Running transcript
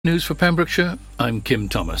News for Pembrokeshire, I'm Kim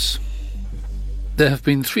Thomas. There have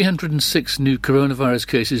been 306 new coronavirus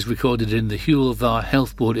cases recorded in the Hywel Dda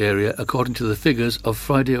Health Board area, according to the figures of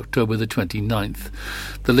Friday, October the 29th.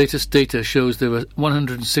 The latest data shows there were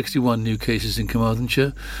 161 new cases in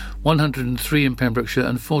Carmarthenshire, 103 in Pembrokeshire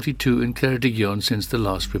and 42 in Ceredigion since the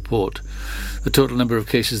last report. The total number of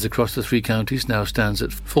cases across the three counties now stands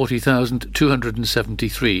at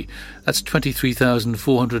 40,273. That's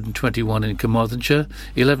 23,421 in Carmarthenshire,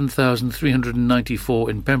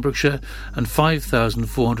 11,394 in Pembrokeshire and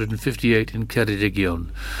 5,458 in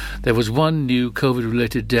Ceredigion. There was one new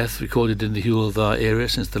COVID-related death recorded in the Hywel Dda area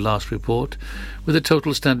since the last report, with a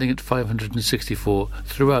total standing at 564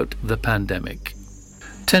 throughout the pandemic.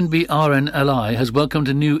 Tenby RNLI has welcomed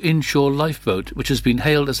a new inshore lifeboat, which has been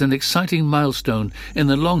hailed as an exciting milestone in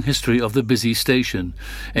the long history of the busy station.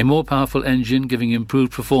 A more powerful engine giving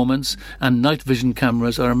improved performance and night vision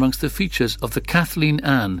cameras are amongst the features of the Kathleen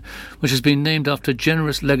Ann, which has been named after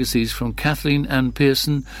generous legacies from Kathleen Ann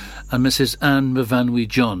Pearson and Mrs. Anne Movanwi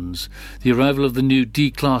Johns. The arrival of the new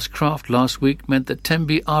D-Class craft last week meant that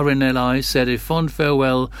Tenby RNLI said a fond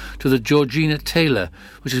farewell to the Georgina Taylor,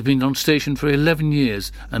 which has been on station for 11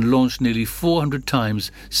 years and launched nearly 400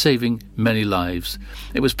 times, saving many lives.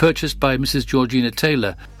 It was purchased by Mrs. Georgina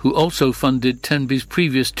Taylor, who also funded Tenby's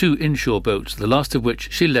previous two inshore boats, the last of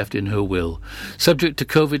which she left in her will. Subject to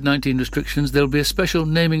COVID-19 restrictions, there will be a special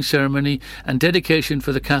naming ceremony and dedication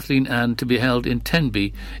for the Kathleen Ann to be held in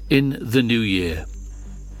Tenby in the new year.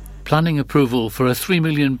 Planning approval for a £3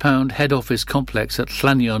 million head office complex at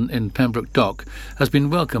Llannion in Pembroke Dock has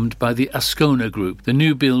been welcomed by the Ascona Group. The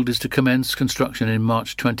new build is to commence construction in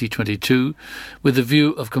March 2022, with a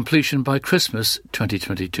view of completion by Christmas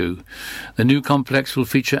 2022. The new complex will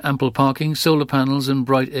feature ample parking, solar panels and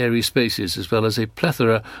bright airy spaces, as well as a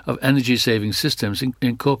plethora of energy-saving systems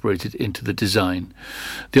incorporated into the design.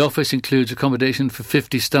 The office includes accommodation for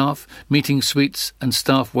 50 staff, meeting suites and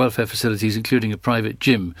staff welfare facilities, including a private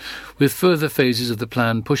gym, with further phases of the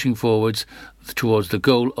plan pushing forwards towards the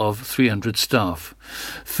goal of 300 staff.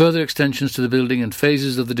 Further extensions to the building and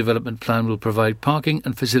phases of the development plan will provide parking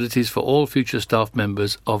and facilities for all future staff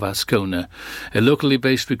members of Ascona. A locally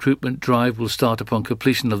based recruitment drive will start upon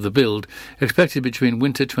completion of the build, expected between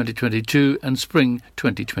winter 2022 and spring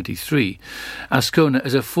 2023. Ascona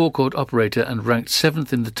is a forecourt operator and ranked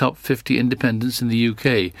 7th in the top 50 independents in the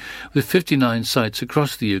UK, with 59 sites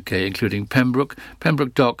across the UK, including Pembroke,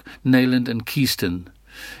 Pembroke Dock, Neyland and Keyston.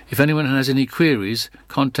 If anyone has any queries,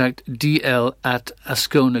 contact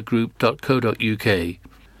dl@asconagroup.co.uk.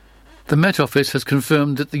 The Met Office has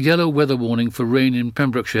confirmed that the yellow weather warning for rain in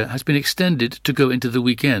Pembrokeshire has been extended to go into the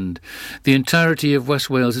weekend. The entirety of West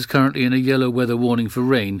Wales is currently in a yellow weather warning for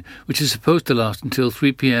rain, which is supposed to last until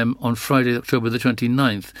 3 p.m. on Friday, October the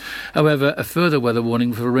 29th. However, a further weather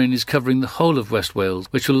warning for rain is covering the whole of West Wales,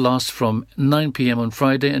 which will last from 9 p.m. on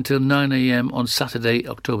Friday until 9 a.m. on Saturday,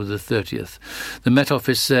 October the 30th. The Met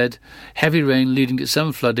Office said, heavy rain leading to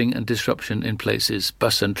some flooding and disruption in places.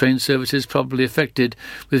 Bus and train services probably affected,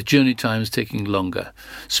 with journey times taking longer.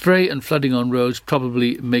 Spray and flooding on roads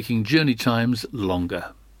probably making journey times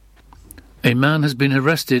longer. A man has been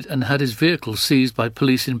arrested and had his vehicle seized by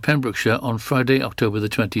police in Pembrokeshire on Friday, October the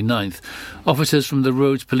 29th. Officers from the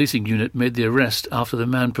Roads Policing Unit made the arrest after the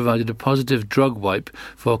man provided a positive drug wipe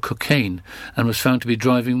for cocaine and was found to be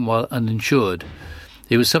driving while uninsured.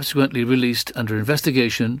 He was subsequently released under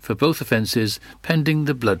investigation for both offences, pending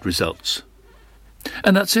the blood results.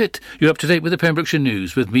 And that's it. You're up to date with the Pembrokeshire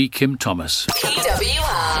News with me, Kim Thomas.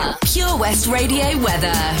 PWR, Pure West Radio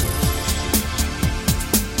weather.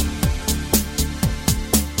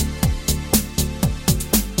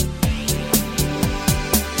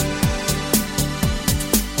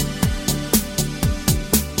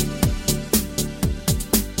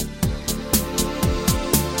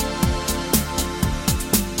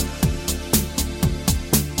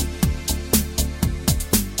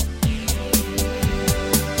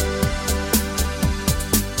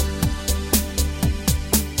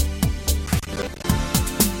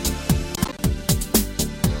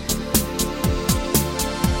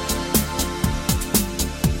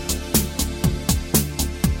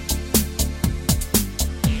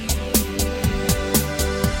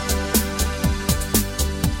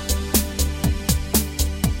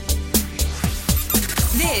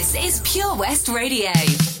 This is Pure West Radio.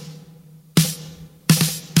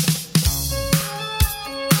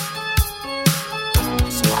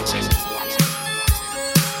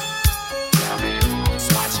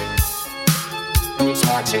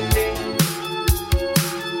 Watching me.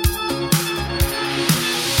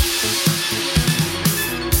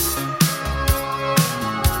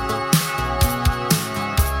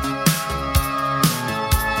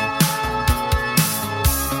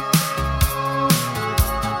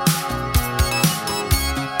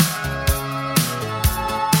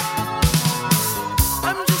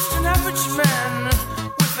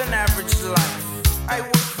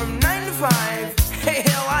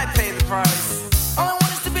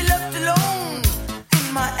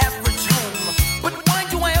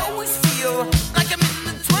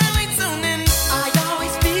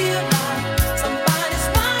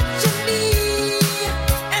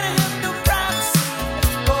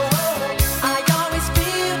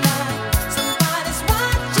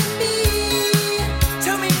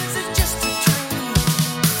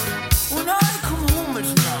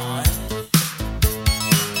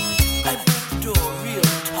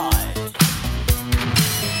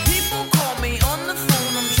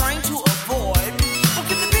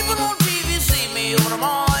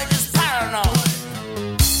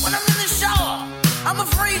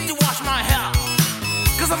 need to wash my hair,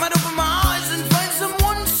 'cause I might open my eyes and find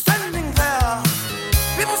someone standing there.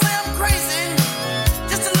 People say I'm crazy,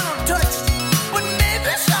 just a little touched, but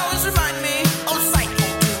maybe showers remind me of psycho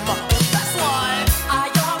humor. That's why I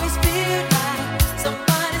always feel like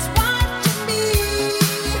somebody's watching me,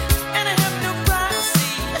 and I have no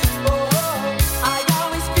privacy. Oh, I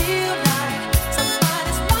always feel like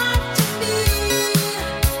somebody's watching me.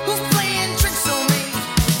 Who's playing tricks on me?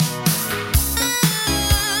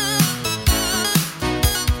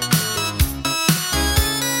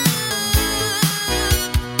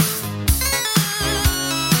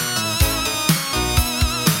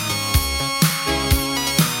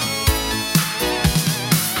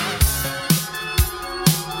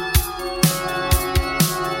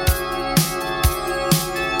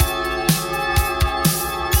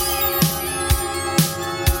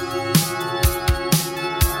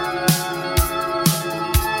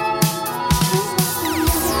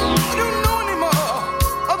 I don't know anymore.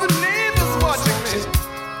 Are the neighbors watching me?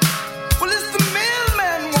 Well, it's the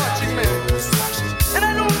mailman watching me. And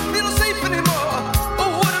I don't feel safe anymore.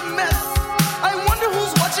 Oh, what a mess. I wonder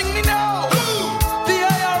who's watching me now. The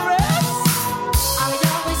IRS? I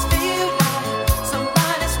always feel like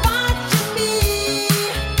somebody's watching me,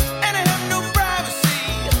 and I have no privacy.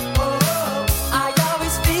 Oh, I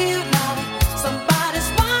always feel like somebody's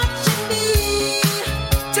watching me.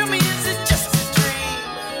 Tell me, is it just a dream?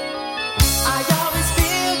 I always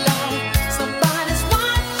feel like somebody's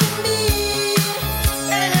watching me,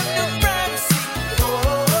 and I have no privacy.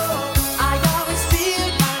 Oh, I always feel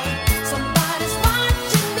like somebody's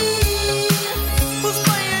watching me. Who's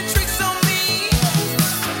playing tricks on me?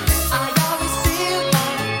 I always feel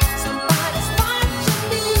like somebody's watching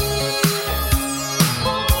me.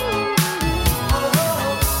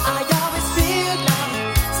 I always feel like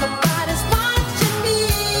somebody's watching me.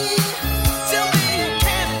 Tell me it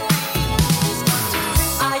can't be.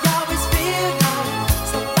 I always feel like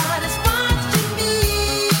somebody's watching me.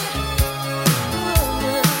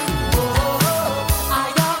 I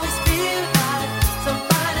always feel like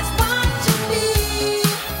somebody's watching me.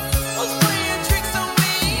 Who's playing tricks on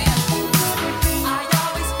me? I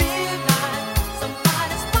always feel like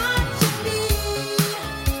somebody's watching me.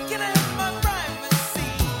 Can I have my privacy?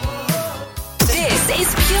 This is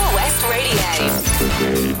Pure West Radio.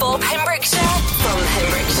 For Pembrokeshire, from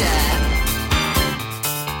Pembrokeshire.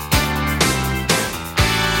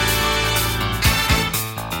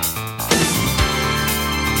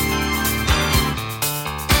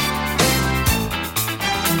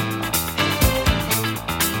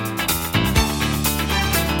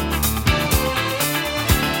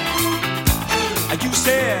 You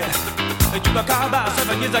said that you were called about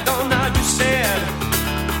 7 years ago. Now you said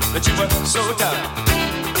that you were so tough.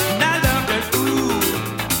 And I loved it, ooh.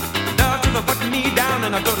 Love to put me down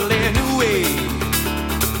in a totally new way.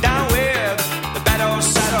 Down with the bad old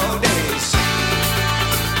sad old days.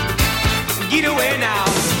 Get away now.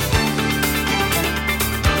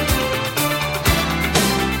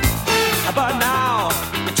 But now,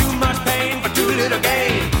 too much pain for too little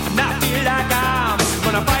gain. And I feel like I'm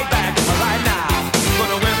gonna fight back right now.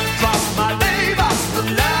 Gonna withdraw my labor of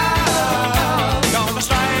love. Gonna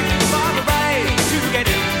strike for the right to get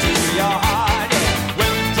into your heart. Yeah.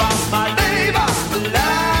 Withdraw my labor of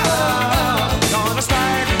love. Gonna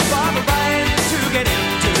strike for the right to get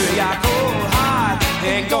into your cold heart.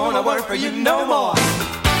 Ain't gonna work for you no more.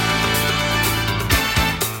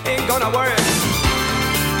 Ain't gonna work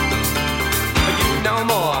for you no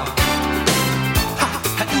more. Ha,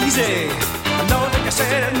 easy. I know that you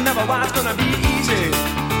said it never was gonna be easy,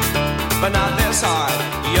 but not this hard.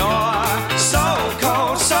 You're so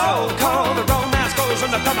cold, so cold. The romance goes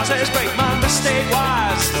when the promises break. My mistake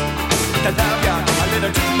was to love you a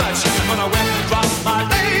little too much. I'm gonna withdraw my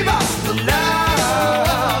labor of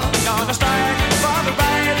love. Gonna strike for the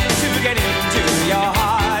right to get into your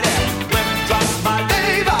heart. Withdraw my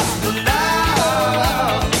labor of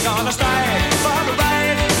love. Gonna strike for the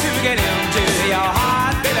right to get into your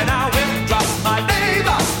heart. Baby, now withdraw my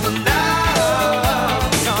labor of love.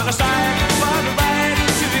 Gonna strike for the right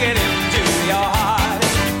to get into your heart.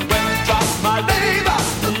 Withdraw my labor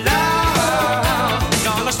of love.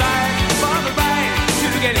 Gonna strike for the right to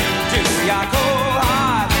get into your cold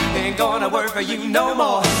heart. Ain't gonna work for you no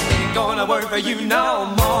more. Ain't gonna work for you no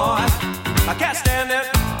more. I can't stand it.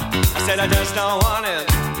 I said I just don't want it.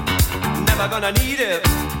 Never gonna need it.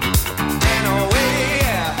 Ain't no way,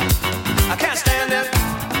 yeah. I can't stand it.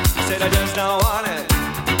 I said I just don't want it.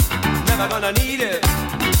 Never gonna need it.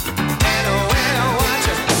 Ain't no way I want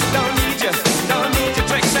you. Don't need you. Don't need your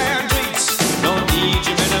tricks and treats. Don't need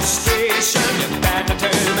your ministration. Your bad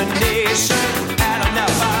determination. Had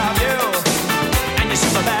enough.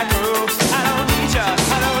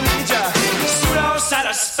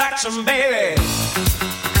 satisfaction, baby.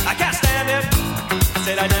 I can't stand it. I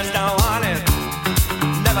said I just don't want it.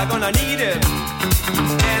 Never gonna need it.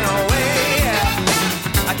 Anyway,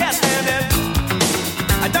 I can't stand it.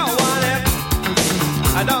 I don't want it.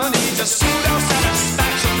 I don't need your pseudo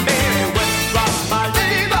satisfaction, baby. Withdraw my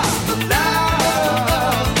labor for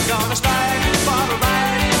love. Gonna strike for the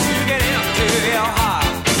right to get into your heart.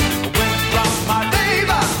 Withdraw my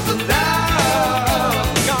labor for love.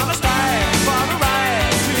 Gonna strike for the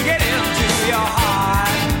right to get into your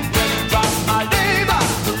heart. Withdraw my labor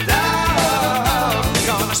for love.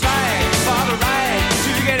 Gonna strike for the right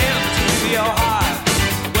to get into your heart.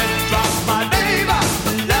 Withdraw my labor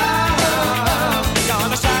for love.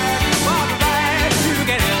 Gonna strike for the right to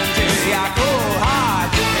get into your cold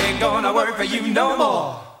heart. Ain't gonna work for you no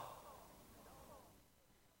more.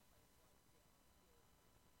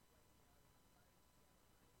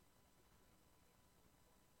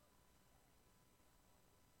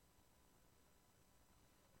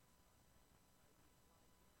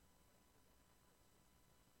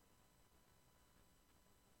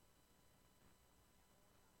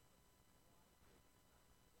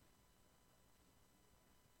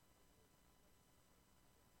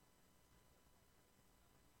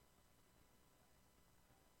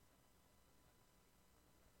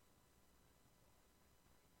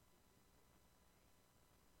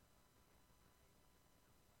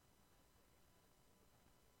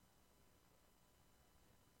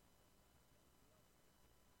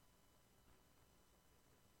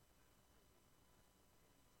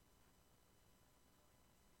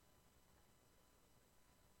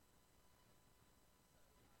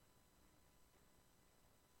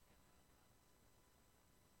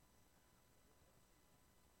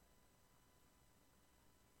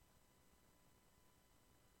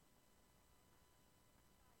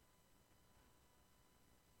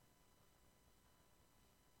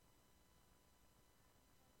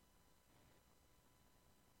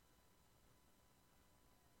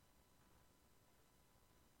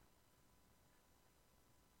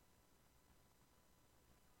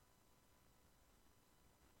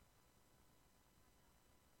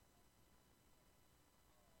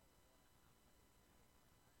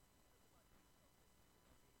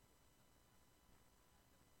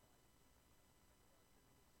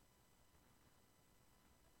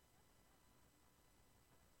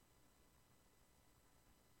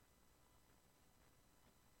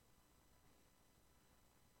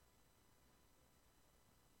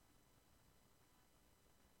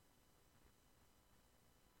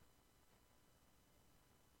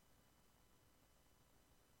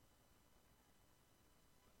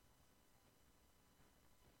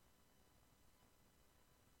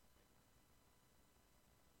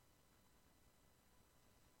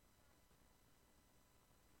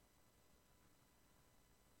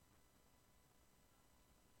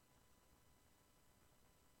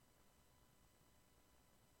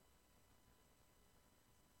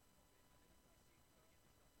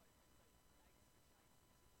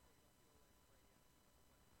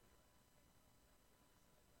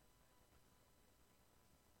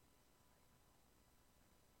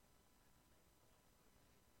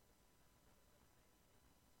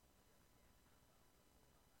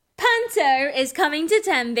 Panto is coming to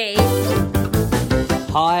Tenby.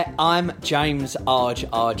 Hi, I'm James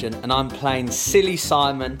Argent and I'm playing Silly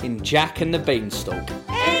Simon in Jack and the Beanstalk.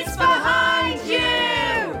 It's behind you!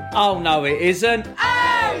 Oh no it isn't.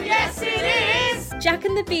 Oh yes it is! Jack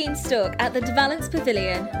and the Beanstalk at the De Valence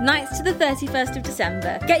Pavilion, nights to the 31st of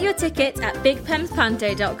December. Get your tickets at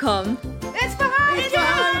bigpemspanto.com. It's behind you!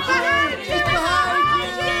 Behind you!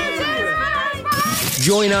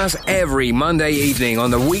 Join us every Monday evening on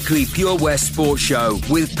the weekly Pure West Sports Show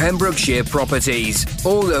with Pembrokeshire Properties.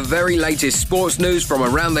 All the very latest sports news from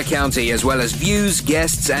around the county, as well as views,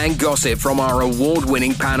 guests and gossip from our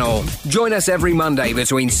award-winning panel. Join us every Monday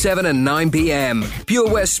between 7 and 9 p.m.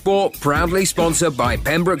 Pure West Sport, proudly sponsored by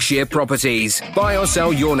Pembrokeshire Properties. Buy or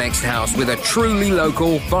sell your next house with a truly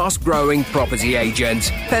local, fast-growing property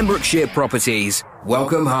agent. Pembrokeshire Properties.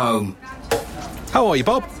 Welcome home. How are you,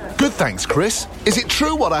 Bob? Good, thanks, Chris. Is it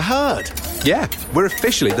true what I heard? Yeah, we're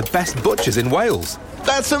officially the best butchers in Wales.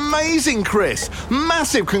 That's amazing, Chris.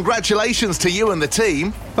 Massive congratulations to you and the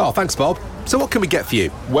team. Oh, thanks, Bob. So what can we get for you?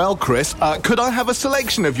 Well, Chris, could I have a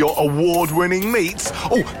selection of your award-winning meats?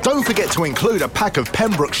 Oh, don't forget to include a pack of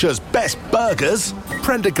Pembrokeshire's best burgers.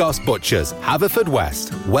 Prendergast Butchers,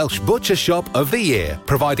 Haverfordwest, Welsh Butcher Shop of the Year,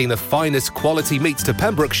 providing the finest quality meats to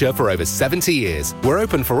Pembrokeshire for over 70 years. We're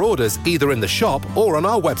open for orders either in the shop or on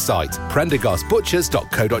our website,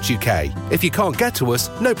 prendergastbutchers.co.uk. If you can't get to us,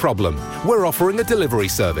 no problem. We're offering a delivery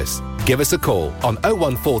service. Give us a call on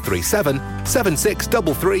 01437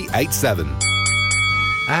 763387.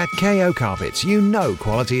 At KO Carpets, you know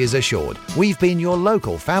quality is assured. We've been your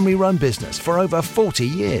local family-run business for over 40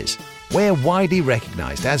 years. We're widely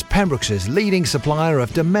recognised as Pembrokeshire's leading supplier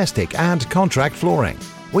of domestic and contract flooring.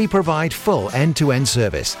 We provide full end-to-end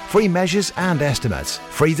service, free measures and estimates,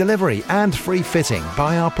 free delivery and free fitting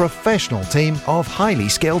by our professional team of highly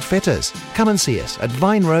skilled fitters. Come and see us at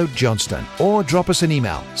Vine Road, Johnston, or drop us an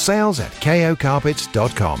email,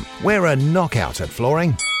 sales@kocarpets.com. We're a knockout at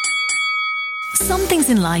flooring. Some things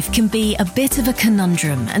in life can be a bit of a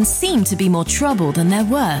conundrum and seem to be more trouble than they're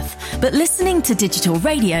worth. But listening to digital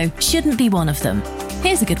radio shouldn't be one of them.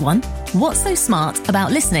 Here's a good one. What's so smart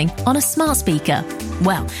about listening on a smart speaker?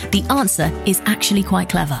 Well, the answer is actually quite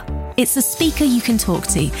clever. It's a speaker you can talk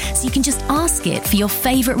to, so you can just ask it for your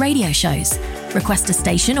favourite radio shows. Request a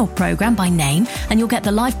station or programme by name and you'll get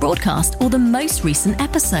the live broadcast or the most recent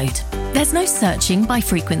episode. There's no searching by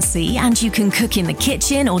frequency and you can cook in the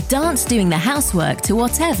kitchen or dance doing the housework to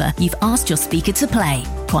whatever you've asked your speaker to play.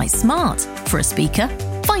 Quite smart for a speaker.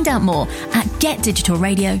 Find out more at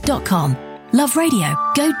getdigitalradio.com. Love radio.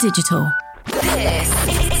 Go digital. This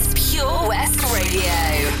is Pure West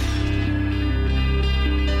Radio.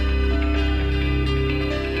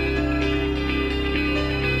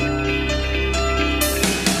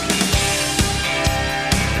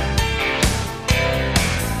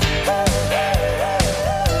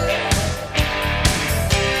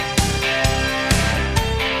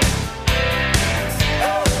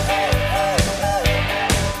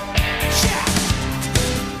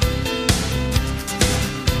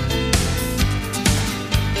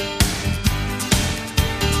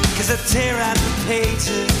 I tear out the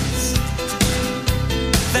pages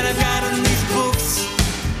that I've got in these books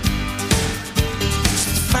just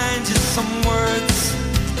to find just some words,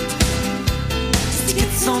 just to get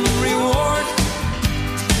some reward.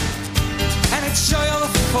 And I'd show you all the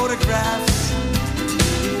photographs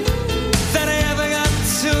that I ever got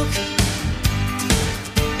took,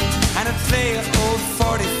 and I'd play old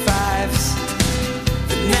 45s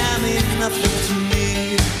that now mean nothing to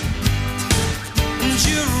me. And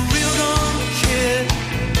you're a real gone kid.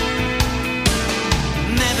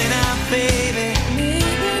 Maybe not, baby.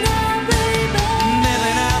 Maybe not, baby.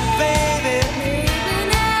 Maybe not, baby. Maybe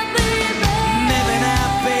not, baby. Maybe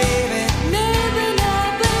not, baby. Maybe not,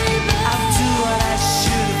 baby. I'll do what I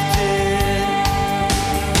should have did.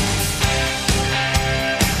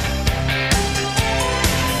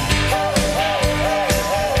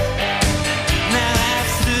 Now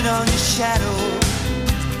I've stood on your shadow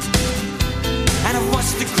and I've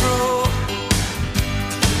watched it grow,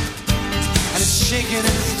 and it's shaking and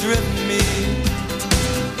it's driven me.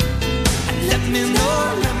 And let me know,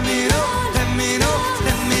 let me know, let me know,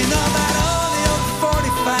 let me know about all the old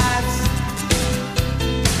 45s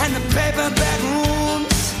and the paperback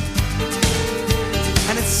rooms,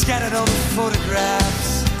 and it's scattered all the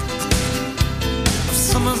photographs of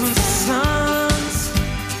summers and suns.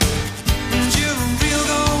 And you're a real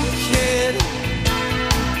old kid.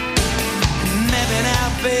 Maybe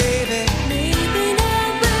not, baby. Maybe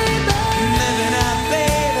not, baby. Maybe not,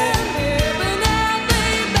 baby. Maybe not,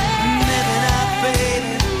 baby. Maybe not,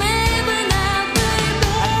 baby. Maybe not, baby.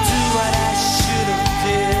 I do what I should have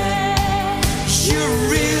did. You're a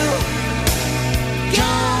real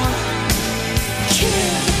gone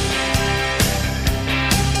kid.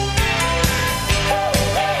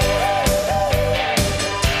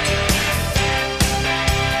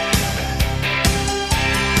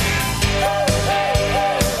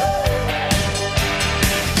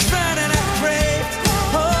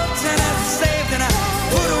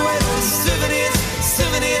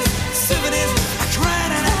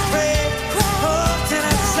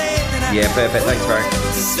 Yeah, perfect. Thanks, Barry.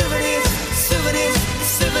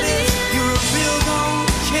 You're a real gone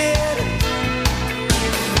kid.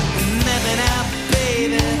 Maybe not,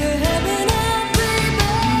 baby. Maybe not, baby.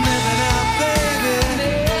 Maybe not, baby.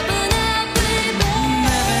 Maybe not, baby.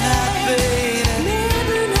 Maybe not, baby.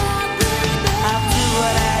 Maybe not, baby. I'll do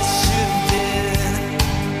what I should have did.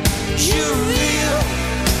 You're a real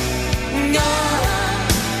gone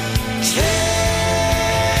kid.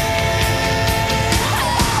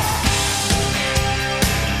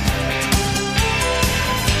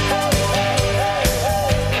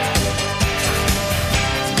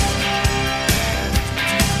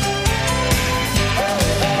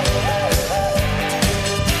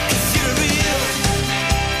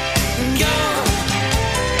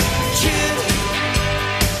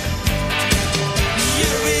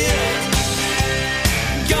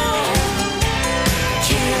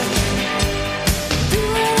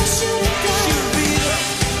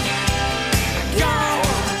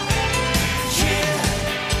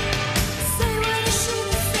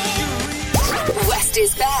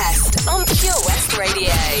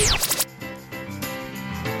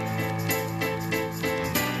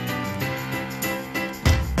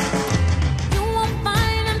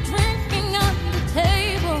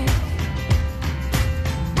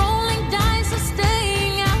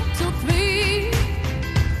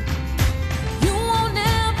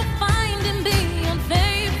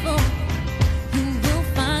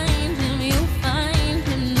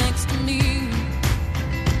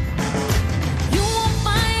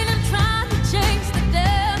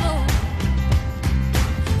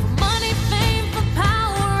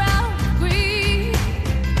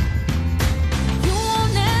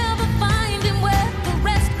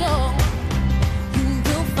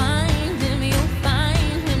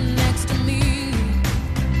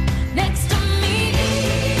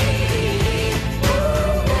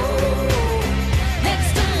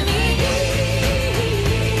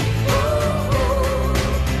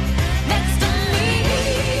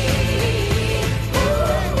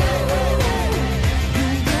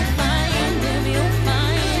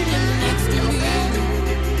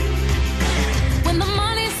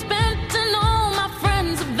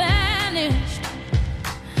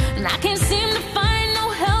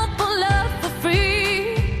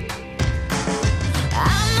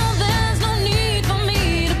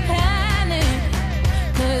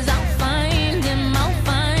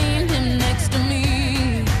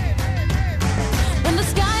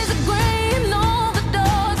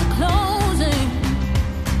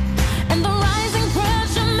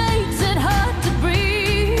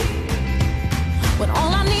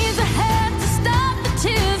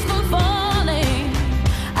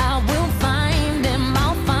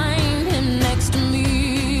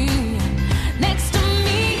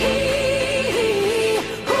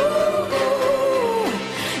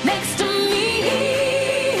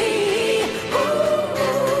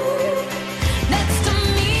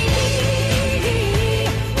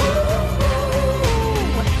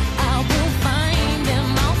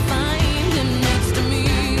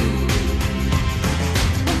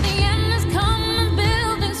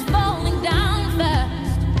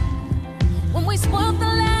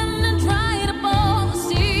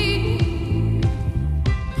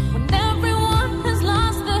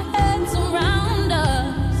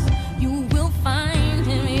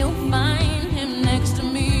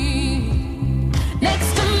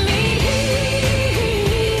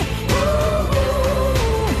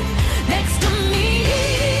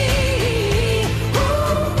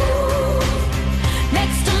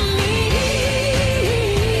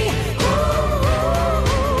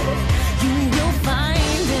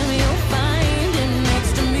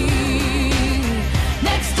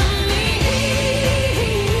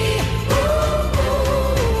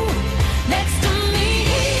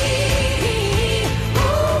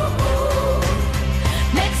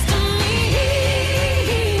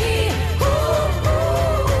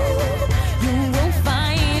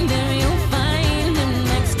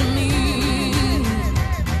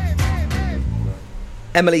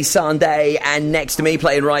 Emily Sandé, and next to me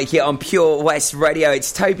playing right here on Pure West Radio,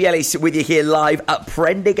 it's Toby Ellis with you here live at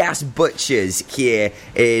Prendergast Butchers here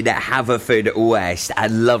in Haverfordwest.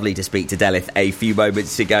 And lovely to speak to Delith a few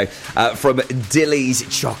moments ago from Dilly's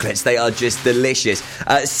Chocolates. They are just delicious.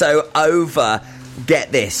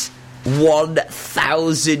 Get this,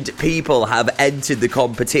 1,000 people have entered the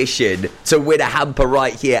competition to win a hamper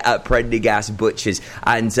right here at Prendergast Butchers,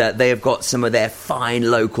 and they have got some of their fine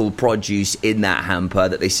local produce in that hamper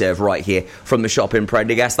that they serve right here from the shop in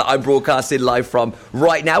Prendergast that I'm broadcasting live from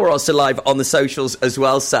right now. We're also live on the socials as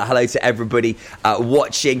well, so hello to everybody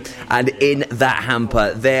watching. And in that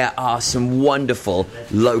hamper there are some wonderful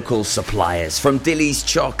local suppliers, from Dilly's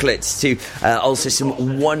Chocolates to also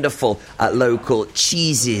some wonderful local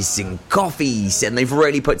cheeses and coffees, and they've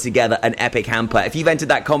really put together an epic hamper. If you've entered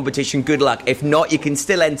that competition, good luck. If not, you can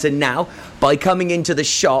still enter now by coming into the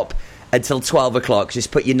shop until 12 o'clock.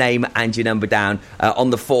 Just put your name and your number down on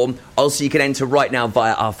the form. Also, you can enter right now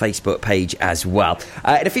via our Facebook page as well.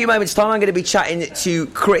 In a few moments' time, I'm going to be chatting to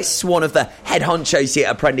Chris, one of the head honchos here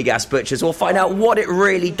at Prendergast Butchers. We'll find out what it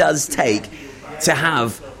really does take to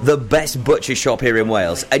have the best butcher shop here in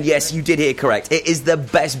Wales. And yes, you did hear correct. It is the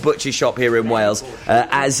best butcher shop here in Wales,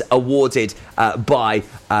 as awarded by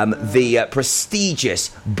the prestigious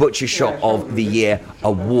Butcher Shop of the Year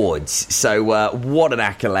Awards. So what an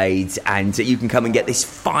accolade. And you can come and get this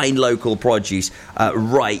fine local produce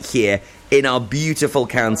right here in our beautiful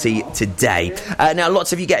county today. Now,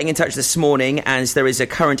 lots of you getting in touch this morning as there is a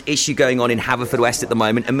current issue going on in Haverfordwest at the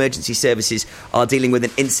moment. Emergency services are dealing with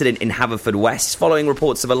an incident in Haverfordwest following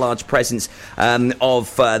reports of a large presence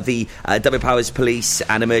of the Double Powers Police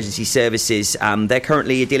and Emergency Services. They're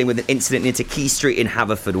currently dealing with an incident into Key Street in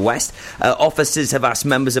Haverfordwest. Officers have asked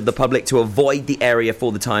members of the public to avoid the area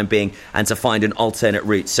for the time being and to find an alternate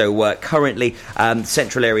route. So currently,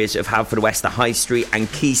 central areas of Haverfordwest, the High Street and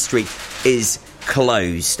Key Street, is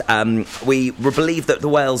closed. We believe that the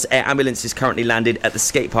Wales Air Ambulance is currently landed at the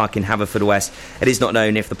skate park in Haverfordwest. It is not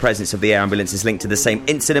known if the presence of the Air Ambulance is linked to the same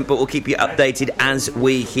incident, but we'll keep you updated as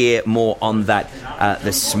we hear more on that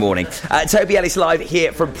this morning. Toby Ellis live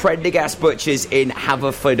here from Prendergast Butchers in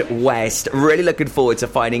Haverfordwest. Really looking forward to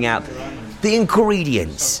finding out the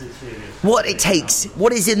ingredients, what it takes,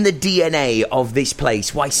 what is in the DNA of this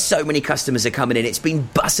place, why so many customers are coming in. It's been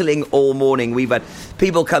bustling all morning. We've had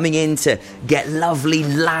people coming in to get lovely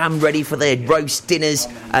lamb ready for their roast dinners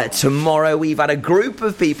tomorrow. We've had a group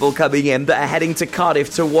of people coming in that are heading to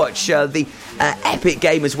Cardiff to watch the epic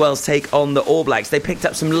game as Wales take on the All Blacks. They picked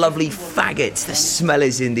up some lovely faggots. The smell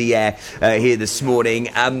is in the air here this morning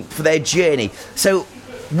for their journey. So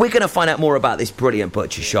we're going to find out more about this brilliant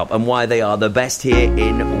butcher shop and why they are the best here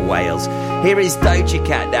in Wales. Here is Doja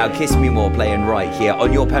Cat now, Kiss Me More, playing right here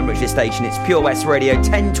on your Pembrokeshire station. It's Pure West Radio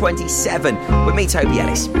 1027 with me, Toby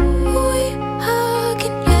Ellis.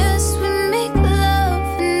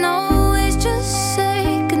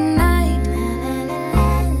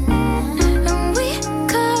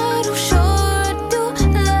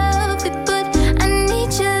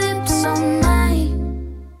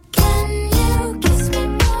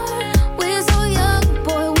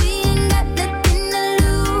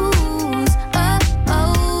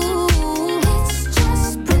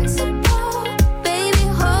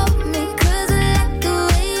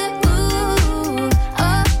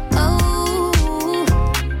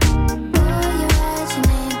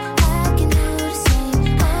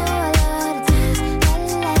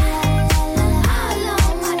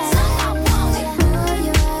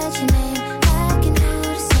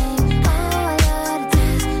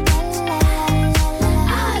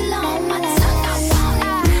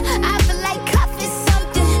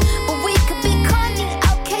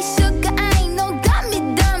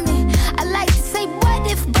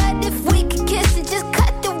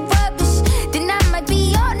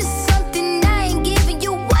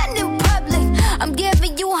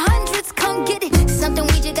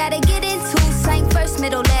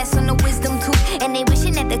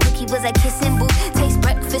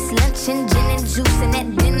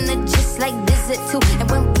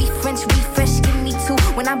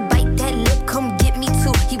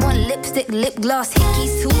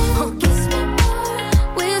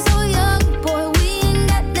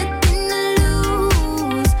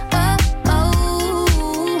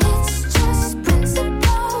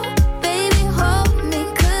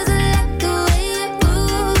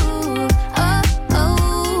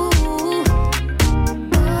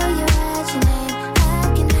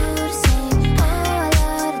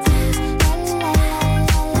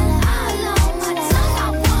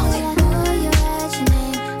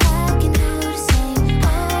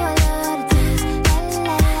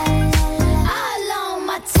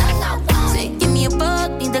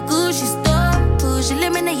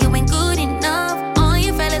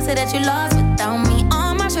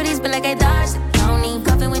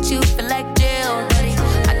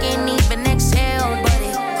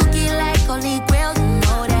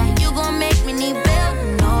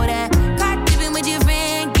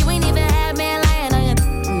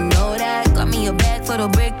 the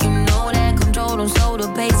brick, you know that control them, so the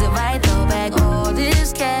pays it right though back. All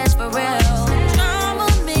this cash for real. Drama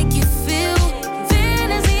make you feel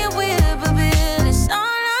fantasy with a bill. It's all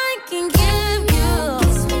I can give you.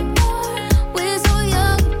 Kiss me more. We're so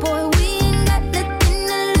young, boy, we ain't got nothing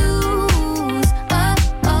to lose.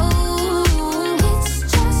 It's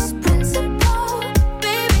just principle.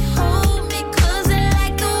 Baby, hold me, 'cause I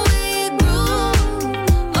like the way it grew.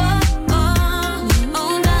 Darling,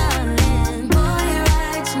 boy,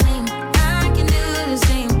 write your name. I can do the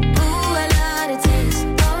same. Ooh, I love the taste.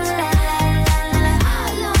 Oh, la, la, la, la.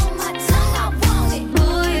 All on my tongue, I want it.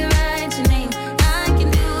 Boy, write your name. I can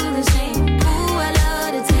do the same. Ooh, I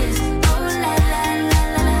love the taste. Oh, la, la, la,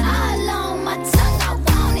 la, la. All on my tongue, I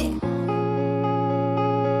want it.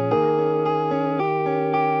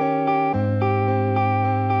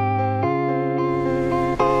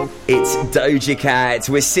 It's Doja Cat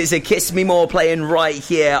with Scissor Kiss Me More playing right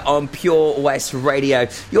here on Pure West Radio.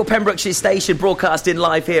 Your Pembrokeshire station broadcasting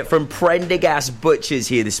live here from Prendergast Butchers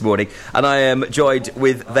here this morning. And I am joined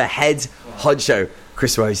with the head honcho,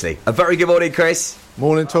 Chris Mosley. A very good morning, Chris.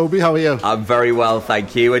 Morning, Toby. How are you? I'm very well,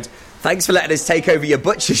 thank you. And thanks for letting us take over your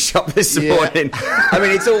butcher shop this morning. I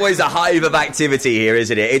mean, it's always a hive of activity here,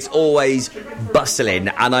 isn't it? It's always bustling.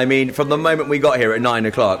 And I mean, from the moment we got here at 9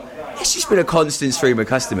 o'clock, it's just been a constant stream of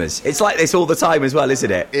customers. It's like this all the time as well, isn't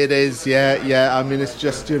it? It is, yeah. I mean, it's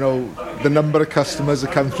just, the number of customers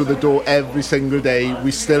that come through the door every single day. We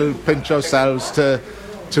still pinch ourselves to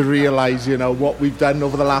realise, what we've done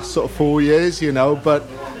over the last sort of 4 years, but,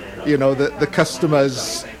 the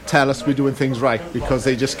customers tell us we're doing things right because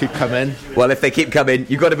they just keep coming. Well, if they keep coming,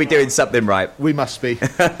 you've got to be doing something right. We must be.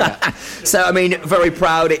 So, I mean, very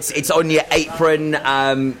proud. It's on your apron,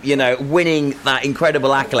 winning that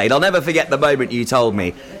incredible accolade. I'll never forget the moment you told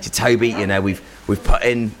me, to Toby, we've put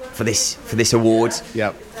in for this award.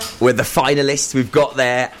 Yep. We're the finalists. We've got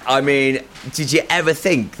there. I mean, did you ever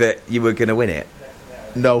think that you were going to win it?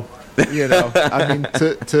 No. I mean,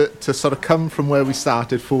 to sort of come from where we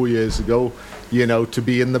started 4 years ago, to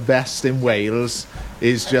be in the best in Wales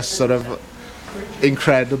is just sort of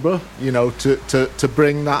incredible, to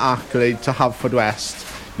bring that accolade to Haverfordwest,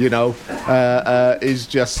 is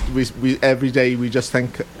just, we every day we just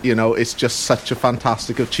think, it's just such a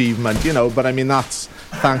fantastic achievement, but I mean, that's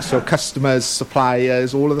thanks to our customers,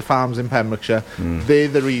 suppliers, all of the farms in Pembrokeshire. They're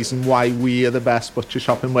the reason why we are the best butcher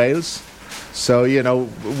shop in Wales. So,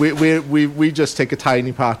 we just take a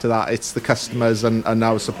tiny part of that. It's the customers and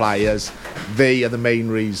our suppliers. They are the main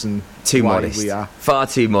reason too why modest. We are. Far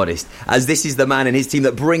too modest. As this is the man and his team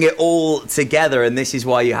that bring it all together, and this is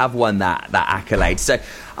why you have won that accolade. So,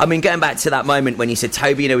 I mean, going back to that moment when you said,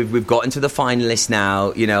 Toby, we've gotten to the finalists now,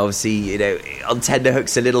 obviously, on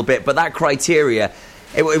tenterhooks a little bit, but that criteria...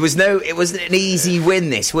 It wasn't an easy win,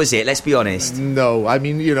 this, was it? Let's be honest. No, I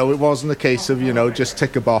mean, it wasn't a case of, just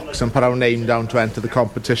tick a box and put our name down to enter the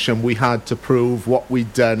competition. We had to prove what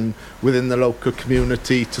we'd done within the local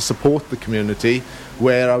community to support the community,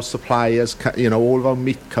 where our suppliers, all of our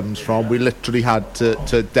meat comes from. We literally had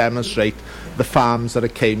to demonstrate the farms that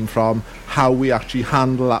it came from, how we actually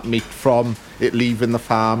handle that meat from it leaving the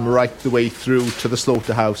farm right the way through to the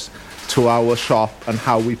slaughterhouse, to our shop, and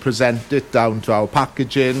how we present it, down to our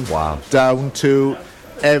packaging, down to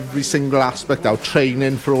every single aspect, our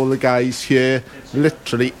training for all the guys here.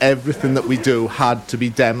 Literally everything that we do had to be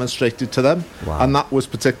demonstrated to them. And that was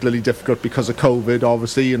particularly difficult because of COVID,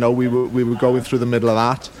 obviously. We were going through the middle of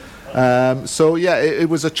that. It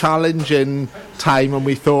was a challenging time, and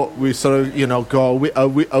we thought we sort of,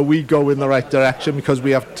 are we going the right direction, because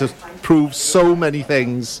we have to prove so many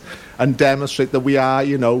things and demonstrate that we are,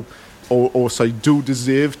 also do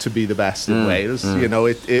deserve to be the best in Wales.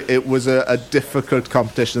 It was a difficult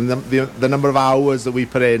competition. The number of hours that we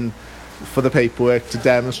put in for the paperwork to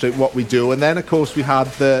demonstrate what we do, and then of course we had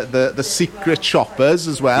the secret shoppers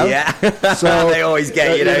as well. Yeah, so they always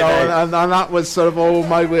get you, and that was sort of, oh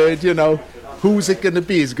my word, who's it going to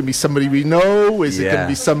be? Is it going to be somebody we know? Is it going to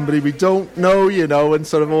be somebody we don't know? And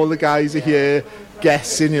sort of all the guys are here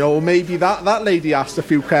guessing, or maybe that lady asked a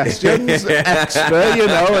few questions extra,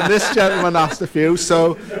 and this gentleman asked a few.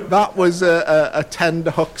 So that was a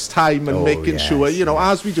tender hooks time, and making sure,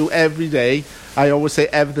 as we do every day. I always say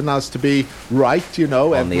everything has to be right,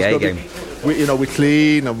 on the A game. We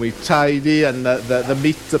clean and we tidy, and the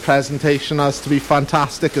meat, the presentation has to be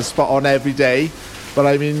fantastic and spot on every day. But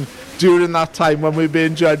I mean, during that time when we're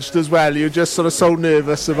being judged as well, you're just sort of so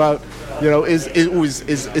nervous about, is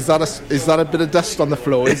that a bit of dust on the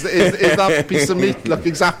floor? Is that piece of meat look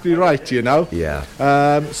exactly right? Yeah.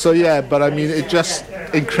 But I mean, it's just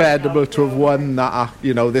incredible to have won that,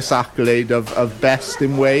 this accolade of best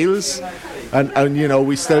in Wales. And you know,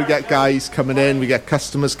 we still get guys coming in, we get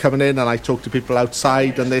customers coming in, and I talk to people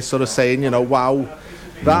outside, and they're sort of saying, you know, wow,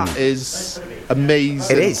 that is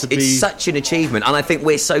amazing. It is. To be... It's such an achievement, and I think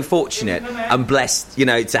we're so fortunate and blessed, you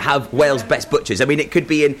know, to have Wales' best butchers. I mean, it could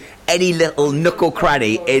be in any little nook or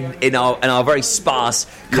cranny in our very sparse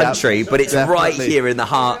country, but it's definitely. right here in the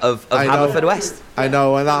heart of Haverfordwest. I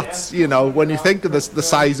know, and that's, you know, when you think of the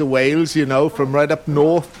size of Wales, you know, from right up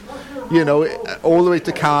north, you know, all the way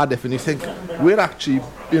to Cardiff, and you think we're actually,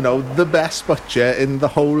 you know, the best butcher in the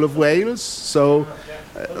whole of Wales. So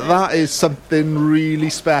that is something really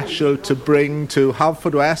special to bring to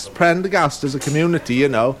Haverfordwest, Prendergast as a community. You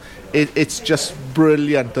know, it's just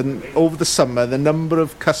brilliant. And over the summer, the number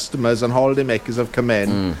of customers and holidaymakers have come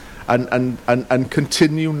in and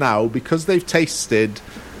continue now because they've tasted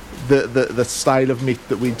the style of meat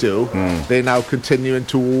that we do. They're now continuing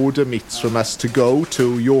to order meats from us to go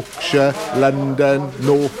to Yorkshire, London,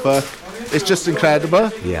 Norfolk. It's just incredible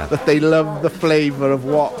that they love the flavour of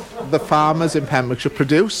what the farmers in Pembrokeshire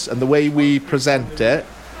produce and the way we present it.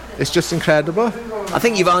 It's just incredible. I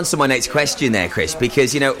think you've answered my next question there, Chris,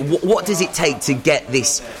 because, you know, what does it take to get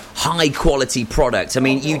this high-quality product? I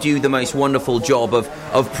mean, you do the most wonderful job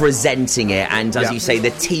of presenting it, and as you say,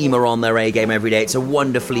 the team are on their A-game every day. It's a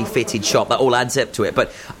wonderfully fitted shop. That all adds up to it.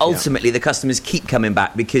 But ultimately, the customers keep coming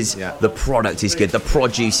back because the product is good. The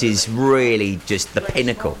produce is really just the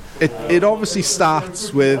pinnacle. It obviously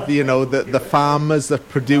starts with, you know, the farmers that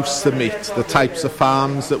produce the meat, the types of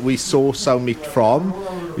farms that we source our meat from.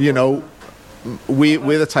 You know,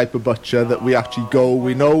 we're the type of butcher that we actually go.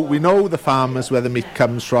 We know the farmers where the meat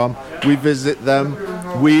comes from. We visit them.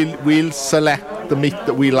 We'll select the meat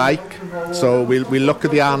that we like. So we'll look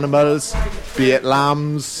at the animals, be it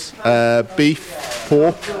lambs, beef,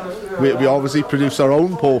 pork. We obviously produce our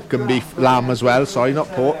own pork and beef, lamb as well. Sorry, not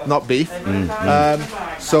pork, not beef.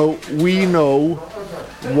 So we know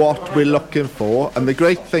what we're looking for, and the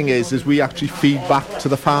great thing is we actually feed back to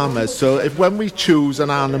the farmers. So if when we choose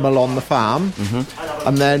an animal on the farm,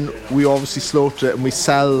 and then we obviously slaughter it and we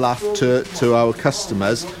sell that to our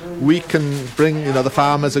customers, we can bring, you know, the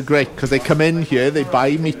farmers are great because they come in here, they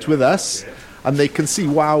buy meat with us, and they can see,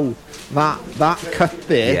 wow, that cut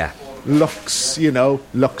there looks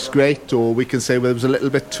great, or we can say, well, it was a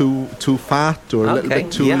little bit too fat or a little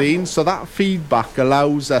bit too lean. So that feedback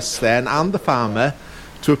allows us then and the farmer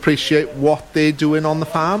to appreciate what they're doing on the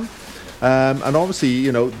farm. And obviously,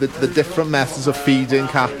 you know, the different methods of feeding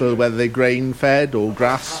cattle, whether they're grain-fed or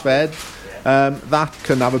grass-fed, that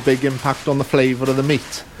can have a big impact on the flavour of the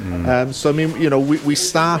meat. So, I mean, you know, we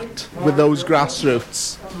start with those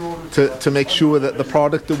grassroots to make sure that the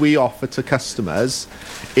product that we offer to customers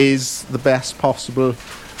is the best possible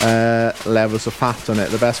levels of fat on it,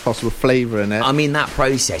 the best possible flavour in it. I mean, that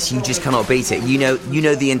process, you just cannot beat it. You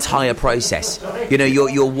know the entire process. You know,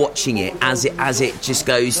 you're watching it as it just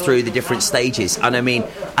goes through the different stages. And I mean,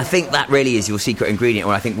 I think that really is your secret ingredient,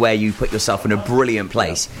 or I think where you put yourself in a brilliant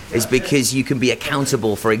place, is because you can be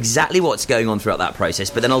accountable for exactly what's going on throughout that process,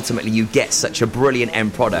 but then ultimately you get such a brilliant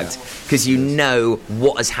end product because you know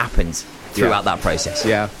what has happened throughout that process.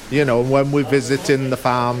 Yeah, you know, when we're visiting the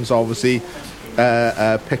farms, obviously,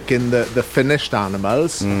 picking the finished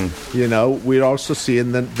animals, you know, we're also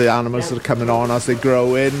seeing the animals that are coming on as they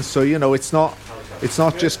grow in. So, you know, it's not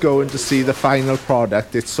just going to see the final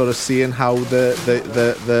product, it's sort of seeing how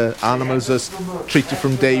the animals are treated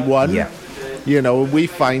from day one. You know, we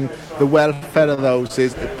find the welfare of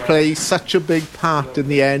those plays such a big part in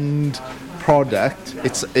the end product.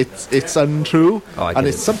 It's untrue, and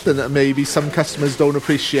it's something that maybe some customers don't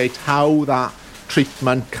appreciate, how that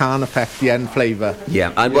treatment can affect the end flavour.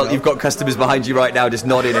 Yeah, and well, you've got customers behind you right now just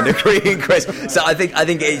nodding and agreeing, Chris. So I think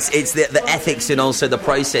it's the ethics and also the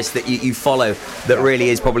process that you follow that really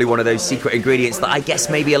is probably one of those secret ingredients that I guess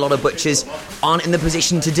maybe a lot of butchers aren't in the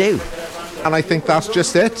position to do. And I think that's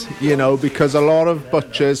just it, you know, because a lot of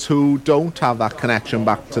butchers who don't have that connection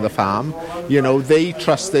back to the farm, you know, they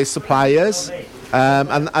trust their suppliers,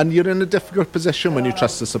 and you're in a difficult position when you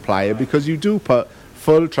trust the supplier, because you do put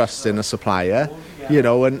full trust in a supplier, you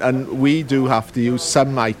know, and we do have to use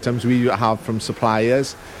some items we have from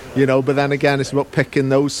suppliers, you know, but then again, it's about picking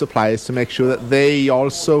those suppliers to make sure that they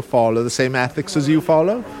also follow the same ethics as you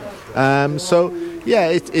follow. So, yeah,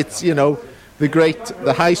 it's you know,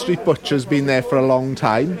 the high street butcher's been there for a long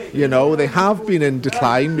time. You know, they have been in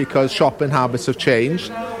decline because shopping habits have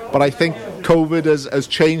changed. But I think COVID has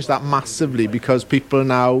changed that massively, because people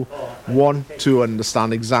now want to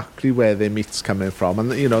understand exactly where their meat's coming from.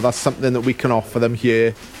 And, you know, that's something that we can offer them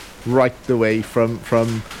here right the way from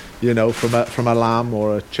you know, from a lamb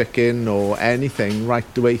or a chicken or anything, right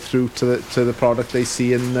the way through to the product they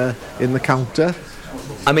see in the counter.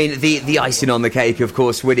 I mean, the icing on the cake, of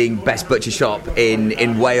course, winning Best Butcher Shop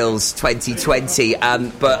in Wales 2020.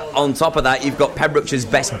 But on top of that, you've got Pembrokeshire's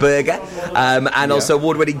Best Burger and also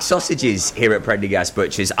award-winning sausages here at Prendergast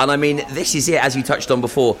Butchers. And I mean, this is it, as you touched on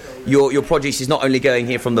before. Your produce is not only going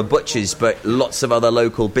here from the butchers, but lots of other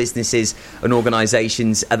local businesses and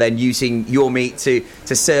organisations are then using your meat to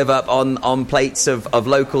serve up on plates of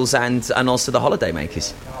locals and also the holiday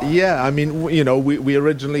makers. Yeah, I mean, you know, we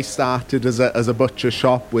originally started as a butcher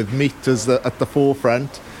shop with meat at the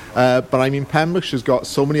forefront, but I mean, Pembrokeshire's got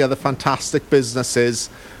so many other fantastic businesses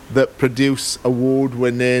that produce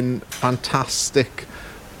award-winning, fantastic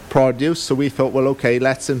produce. So we thought, well, okay,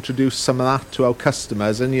 let's introduce some of that to our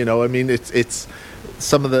customers. And you know, I mean, it's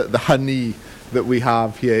some of the honey that we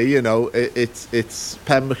have here. You know, it's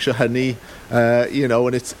Pembrokeshire honey. You know,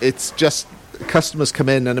 and it's just. Customers come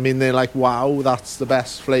in and I mean they're like, wow, that's the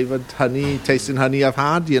best flavoured tasting honey I've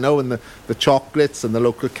had, you know, and the chocolates and the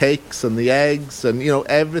local cakes and the eggs and, you know,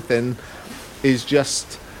 everything is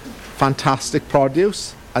just fantastic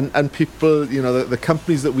produce. And people, you know, the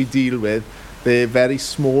companies that we deal with, they're very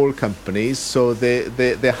small companies, so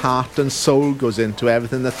their heart and soul goes into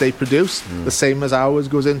everything that they produce, the same as ours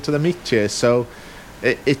goes into the meat here. So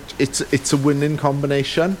it's a winning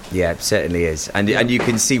combination. Yeah, it certainly is, and you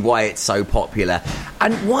can see why it's so popular.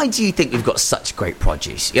 And why do you think we've got such great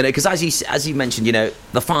produce? You know, because as you mentioned, you know,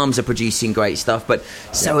 the farms are producing great stuff, but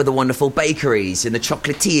so are the wonderful bakeries and the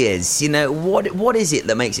chocolatiers. You know, what is it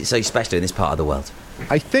that makes it so special in this part of the world?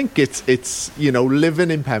 I think it's you know, living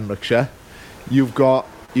in Pembrokeshire, you've got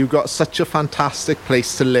such a fantastic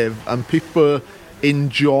place to live, and people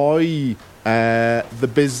enjoy the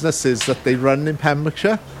businesses that they run in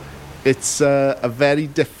Pembrokeshire. It's a very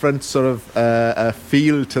different sort of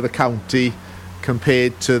feel to the county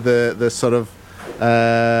compared to the sort of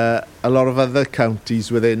a lot of other counties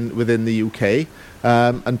within the UK,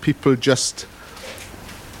 and people just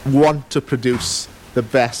want to produce the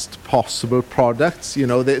best possible products. You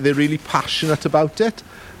know, they're really passionate about it,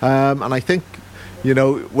 and I think, you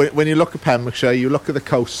know, when you look at Pembrokeshire, you look at the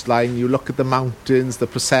coastline, you look at the mountains, the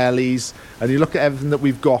Preseli's, and you look at everything that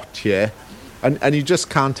we've got here, and you just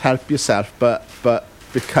can't help yourself but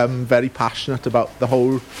become very passionate about the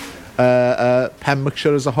whole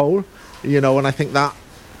Pembrokeshire as a whole, you know. And I think that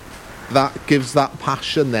gives that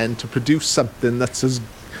passion then to produce something that's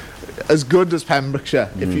as good as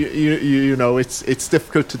Pembrokeshire. If you know, it's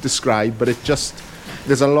difficult to describe, but it just.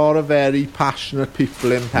 There's a lot of very passionate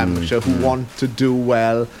people in Pembrokeshire who want to do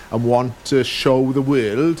well and want to show the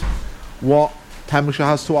world what Pembrokeshire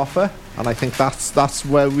has to offer. And I think that's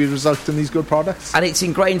where we result in these good products. And it's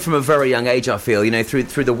ingrained from a very young age, I feel, you know, through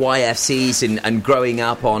the YFCs and growing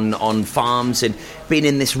up on farms and being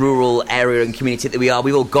in this rural area and community that we are.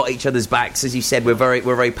 We've all got each other's backs. As you said, we're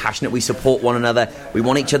very passionate. We support one another. We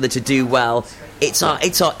want each other to do well. It's our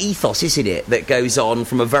ethos, isn't it, that goes on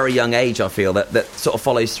from a very young age, I feel, that sort of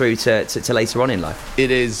follows through to later on in life.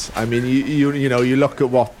 It is. I mean, you know, you look at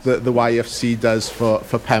what the YFC does for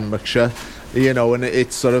Pembrokeshire, you know, and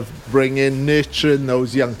it's sort of nurturing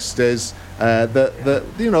those youngsters that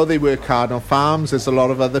you know, they work hard on farms. There's a lot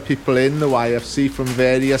of other people in the YFC from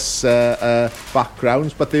various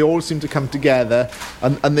backgrounds, but they all seem to come together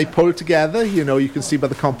and they pull together. You know, you can see by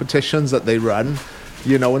the competitions that they run,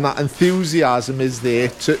 you know, and that enthusiasm is there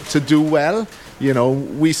to do well. You know,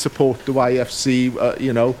 we support the YFC,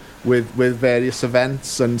 you know, with various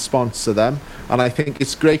events and sponsor them, and I think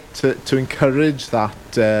it's great to encourage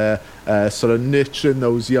that sort of nurturing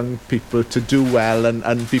those young people to do well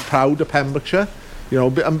and be proud of Pembrokeshire, you know,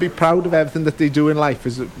 and be proud of everything that they do in life.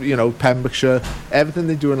 Is, you know, Pembrokeshire, everything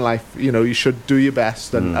they do in life, you know, you should do your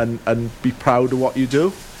best and be proud of what you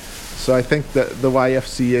do. So I think that the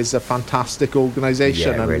YFC is a fantastic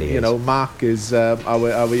organisation, yeah, it really and you know, Mark is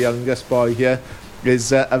our youngest boy here,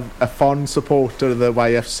 is a fond supporter of the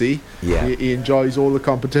YFC. Yeah. He enjoys all the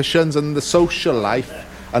competitions and the social life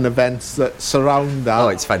and events that surround that. Oh,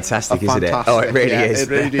 it's fantastic, isn't fantastic. it? Oh, it really is. It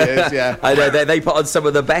really is, yeah. I know, they put on some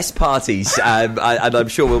of the best parties, and I'm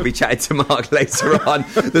sure we'll be chatting to Mark later on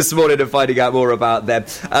this morning and finding out more about them.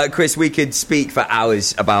 Chris, we could speak for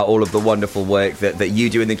hours about all of the wonderful work that you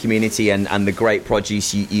do in the community and the great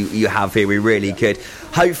produce you have here. We really could.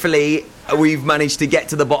 Hopefully, we've managed to get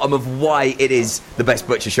to the bottom of why it is the best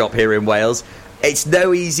butcher shop here in Wales. It's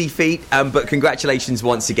no easy feat, but congratulations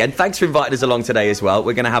once again. Thanks for inviting us along today as well.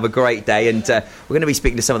 We're going to have a great day, and we're going to be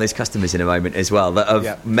speaking to some of those customers in a moment as well that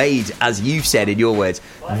have made, as you've said in your words,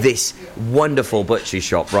 this wonderful butcher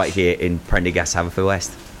shop right here in Prendergast,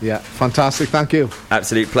 Haverfordwest. Yeah, fantastic, thank you.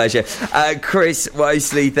 Absolute pleasure. Chris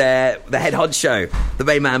Mosley there, the head honcho, the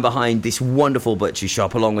main man behind this wonderful butcher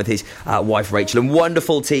shop, along with his wife Rachel, and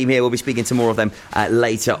wonderful team here. We'll be speaking to more of them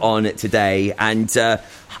later on today, and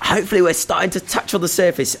hopefully we're starting to touch on the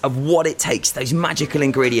surface of what it takes, those magical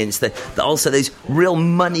ingredients, that also those real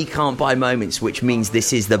money can't buy moments, which means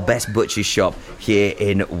this is the best butcher shop here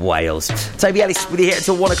in Wales. Toby Ellis with you here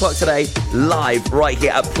until 1 o'clock today, live right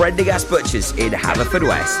here at Prendergast Butchers in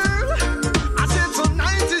Haverfordwest. I said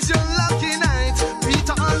tonight is your lucky night.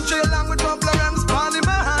 Peter Andre along with Bob Lawrence, Bonnie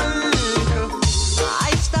Mike.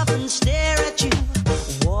 I stop and stare at you,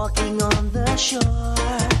 walking on the shore.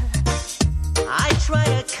 I try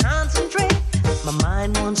to concentrate, my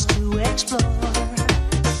mind wants to explore.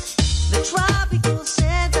 The tropical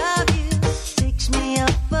scent of you takes me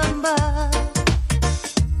up above.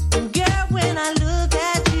 And girl, when I look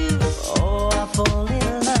at you, oh, I fall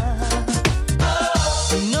in love.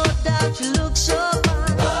 No doubt you look so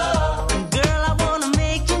fine. Girl, I wanna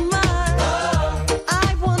make you mine.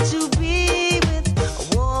 I want to be with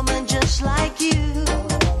a woman just like you.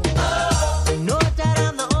 No doubt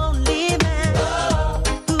I'm the only man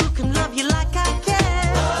who can love you like I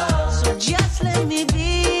can. So just let me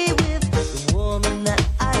be with the woman that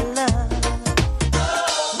I love.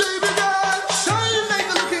 Baby girl, shine like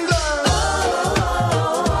a looking glass.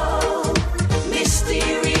 Oh,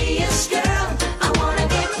 mysterious girl, I wanna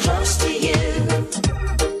get close to you.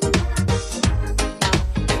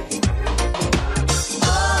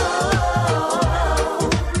 Oh,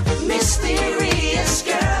 mysterious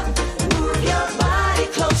girl, move your body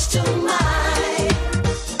close to mine.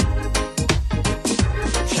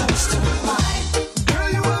 Close to mine. Girl,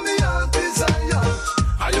 you want me heart desire.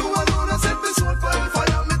 Are you alone? I set me soul for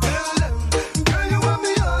fire, me tell them. Girl, you want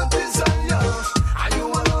me heart desire. Are you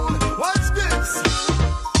alone? What's this?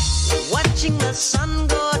 Watching the sun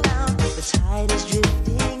go down, the tide is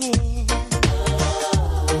drifting in.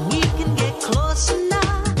 We can get closer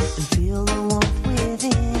now and feel the warmth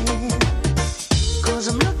within. 'Cause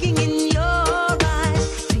I'm looking in your eyes,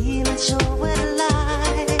 feeling so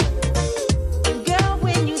alive. And girl,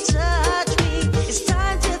 when you touch me, it's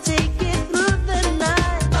time to take it through the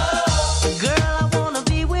night. Girl, I wanna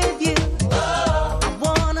be with you. I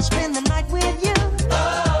wanna spend the night with you.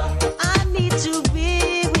 I need to be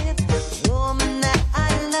with the woman that I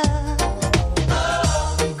love.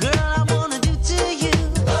 Girl, I wanna do to you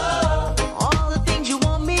all the things you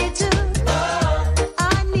want me to.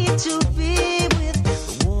 I need to be with the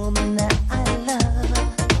woman that I love.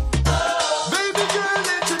 Baby girl,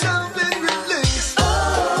 let your loving release.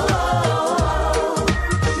 Oh,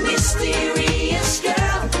 mysterious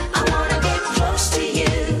girl, I wanna get close to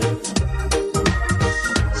you.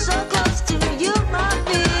 So close to you, my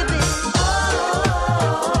baby.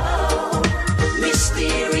 Oh,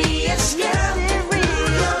 mysterious girl,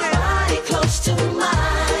 move your body close to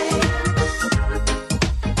mine.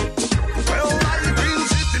 Well, I've been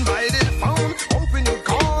sitting by the phone, hoping you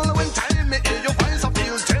call. When time me hear your voice, I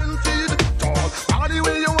feel 10 feet tall. Body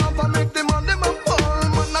where you have, I make them on them a ball.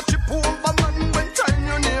 Man, I trip over man when time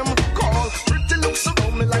your name call. Pretty looks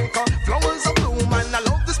around me like a flowers a bloom. And I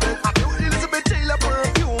love the smell of your Elizabeth Taylor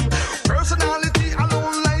perfume. Personality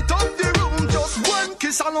alone light up the room. Just one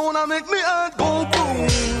kiss alone, I make me heart go boom.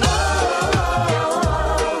 Oh,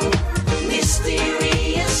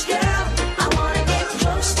 mysterious girl, I wanna get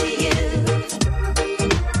close to you.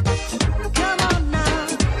 Come on now,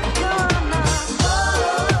 come on now.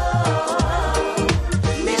 Oh,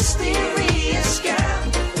 mysterious girl,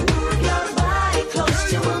 move your body close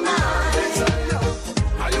to mine.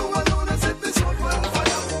 Are you alone? I set this world on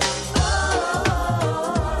fire.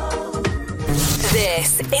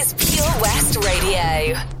 This is Pure West Radio.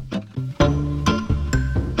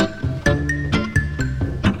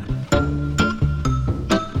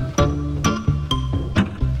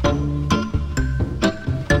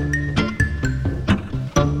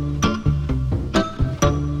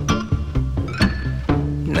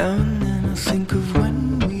 Now and then I think of when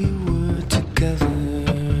we were together.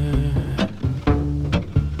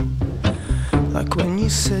 Like when you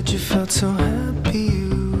said you felt so happy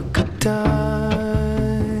you could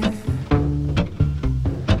die.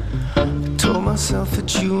 I told myself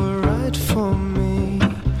that you were right for me,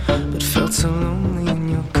 but felt so lonely in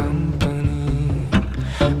your company.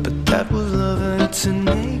 But that was love and it's an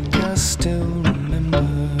ache I still remember.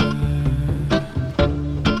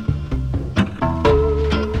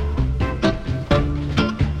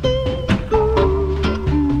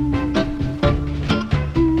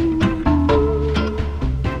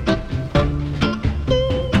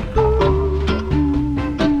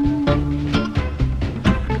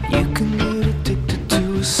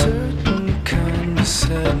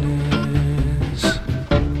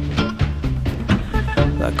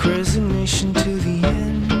 pushing to the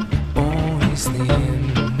end, always the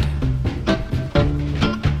end.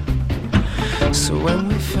 So when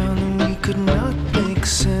we found that we could not make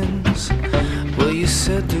sense, well, you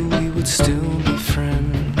said that we would still be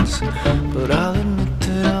friends. But I'll admit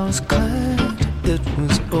that I was glad it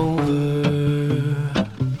was over.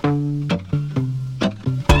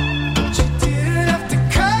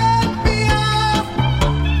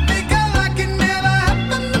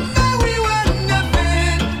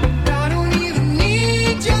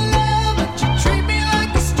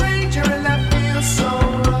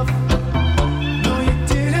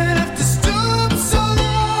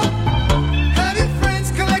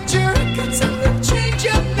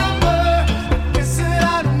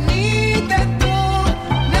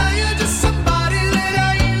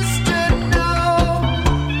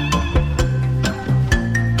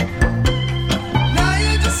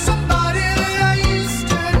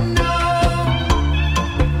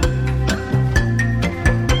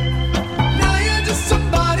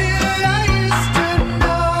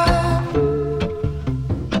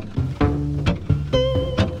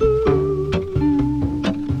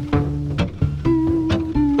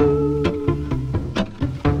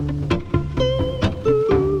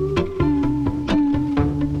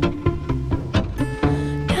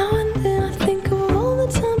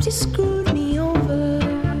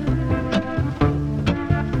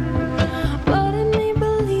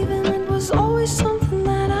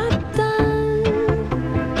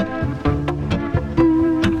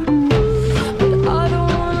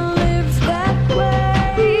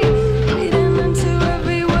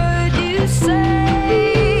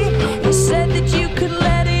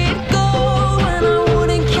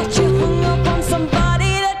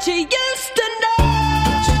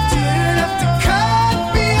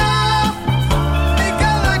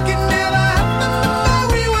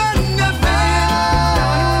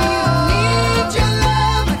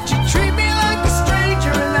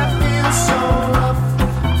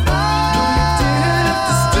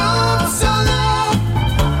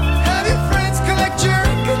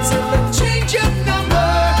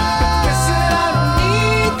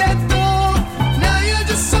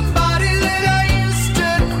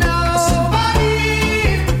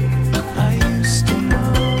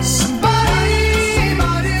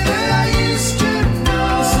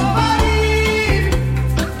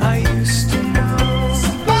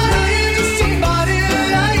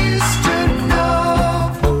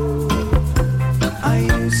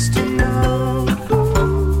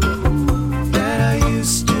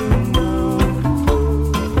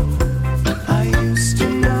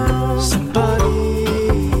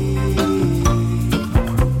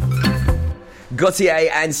 Gautier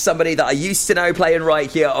and Somebody That I Used to Know playing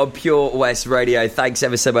right here on Pure West Radio. Thanks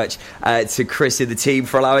ever so much to Chris and the team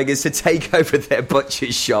for allowing us to take over their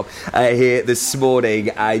butcher's shop here this morning.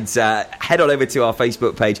 And head on over to our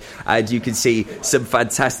Facebook page and you can see some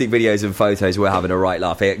fantastic videos and photos. We're having a right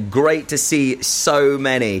laugh here. Great to see so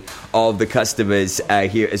many of the customers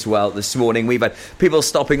here as well this morning. We've had people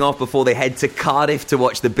stopping off before they head to Cardiff to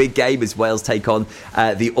watch the big game as Wales take on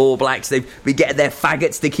the All Blacks. They've been getting their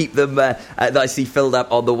faggots to keep them nicely filled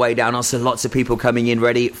up on the way down. Also, lots of people coming in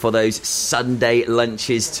ready for those Sunday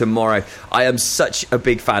lunches tomorrow. I am such a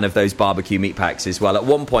big fan of those barbecue meat packs as well. At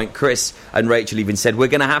one point, Chris and Rachel even said, we're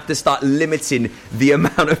going to have to start limiting the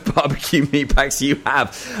amount of barbecue meat packs you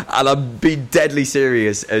have. And I'm being deadly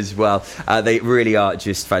serious as well. They really are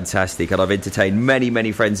just fantastic. And I've entertained many,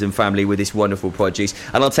 many friends and family with this wonderful produce.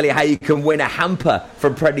 And I'll tell you how you can win a hamper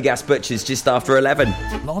from Prendergast Butchers just after 11.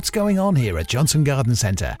 Lots going on here at Johnson Garden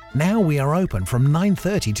Centre. Now we are open from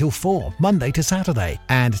 9:30 till 4, Monday to Saturday,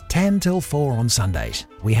 and 10 till 4 on Sundays.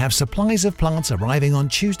 We have supplies of plants arriving on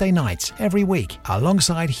Tuesday nights every week,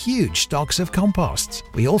 alongside huge stocks of composts.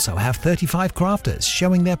 We also have 35 crafters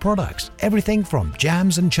showing their products, everything from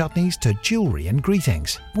jams and chutneys to jewellery and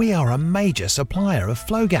greetings. We are a major supplier of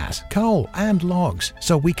flow gas, coal and logs,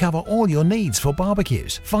 so we cover all your needs for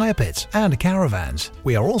barbecues, fire pits and caravans.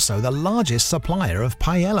 We are also the largest supplier of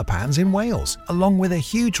paella pans in Wales, along with a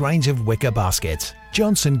huge range of wicker baskets.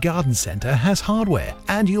 Johnson Garden Centre has hardware,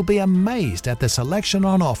 and you'll be amazed at the selection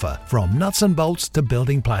on offer, from nuts and bolts to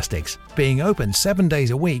building plastics. Being open 7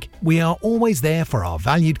 days a week, we are always there for our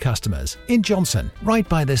valued customers. In Johnson, right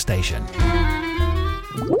by the station.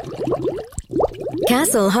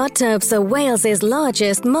 Castle Hot Tubs are Wales's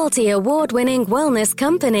largest multi-award-winning wellness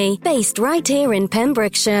company, based right here in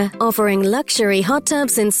Pembrokeshire, offering luxury hot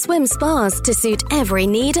tubs and swim spas to suit every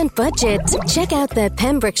need and budget. Check out their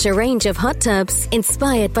Pembrokeshire range of hot tubs,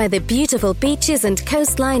 inspired by the beautiful beaches and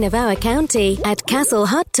coastline of our county, at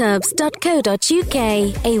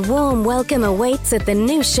castlehottubs.co.uk. A warm welcome awaits at the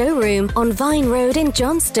new showroom on Vine Road in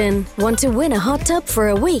Johnston. Want to win a hot tub for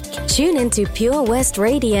a week? Tune into Pure West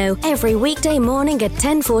Radio every weekday morning at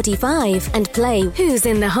 10:45 and play Who's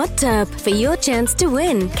in the Hot Tub for your chance to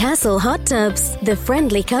win. Castle Hot Tubs, the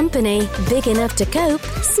friendly company, big enough to cope,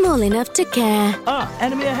 small enough to care. Ah,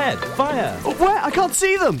 enemy ahead. Fire. Oh, where? I can't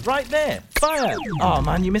see them. Right there. Fire. Oh,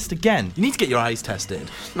 man, you missed again. You need to get your eyes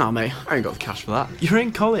tested. Nah, mate, I ain't got the cash for that. You're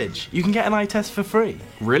in college. You can get an eye test for free.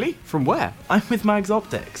 Really? From where? I'm with Mags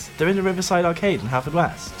Optics. They're in the Riverside Arcade in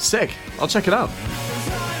Haverfordwest. Sick. I'll check it out.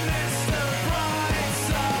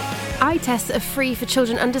 Eye tests are free for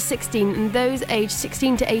children under 16 and those aged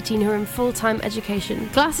 16 to 18 who are in full-time education.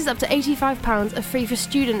 Glasses up to £85 are free for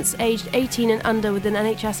students aged 18 and under with an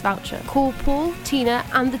NHS voucher. Call Paul, Tina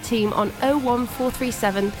and the team on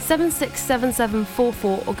 01437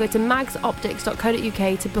 767744 or go to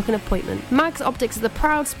magsoptics.co.uk to book an appointment. Mags Optics are the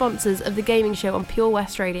proud sponsors of the gaming show on Pure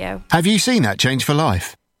West Radio. Have you seen that Change for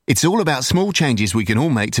Life? It's all about small changes we can all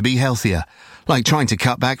make to be healthier, like trying to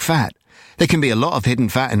cut back fat. There can be a lot of hidden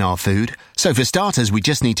fat in our food, so for starters we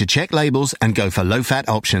just need to check labels and go for low-fat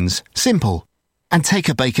options. Simple. And take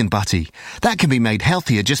a bacon butty. That can be made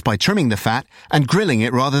healthier just by trimming the fat and grilling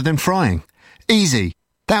it rather than frying. Easy.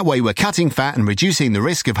 That way we're cutting fat and reducing the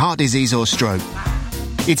risk of heart disease or stroke.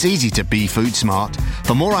 It's easy to be food smart.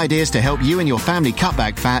 For more ideas to help you and your family cut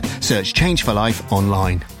back fat, search Change for Life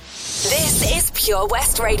online. This is Pure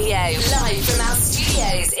West Radio, live from our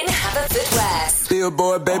studios in Haverfordwest.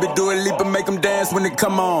 Billboard, baby, do a leap and make them dance when they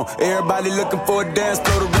come on. Everybody looking for a dance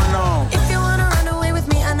floor to run on. If you wanna run away with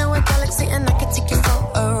me, I know a galaxy and I can take you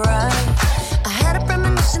for a ride. I had a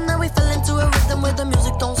premonition that we fell into a rhythm where the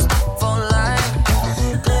music don't stop for life.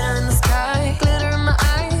 Glitter in the sky, glitter in my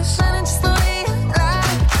eyes, shining just the way you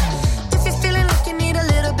like. If you're feeling like you need a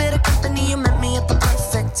little bit of company, you met me at the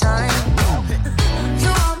perfect time. You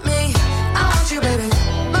want me, I want you, baby.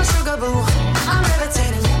 My sugar boo, I'm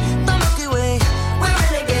levitating. The Milky Way, we're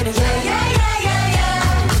renegading. Yeah, yeah, yeah, yeah,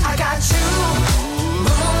 yeah. I got you,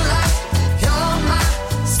 moonlight. You're my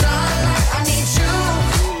starlight. I need you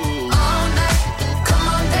all night. Come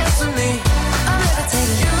on, dance with me. I'm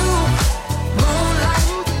levitating. You, moonlight.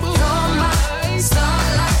 You're my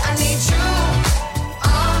starlight. I need you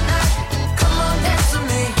all night. Come on, dance with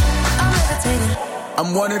me. I'm levitating. I'm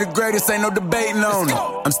one of the greatest, ain't no debating on it.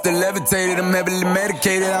 I'm still levitated, I'm heavily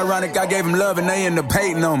medicated. Ironic, I gave him love and they end up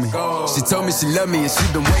hating on me. She told me she loved me and she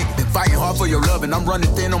been waiting. Been fighting hard for your love and I'm running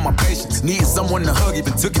thin on my patience. Needing someone to hug,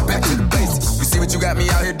 even took it back to the basics. You see what you got me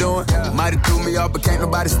out here doing? Might have threw me off, but can't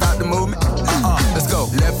nobody stop the movement. Let's go.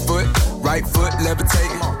 Left foot, right foot,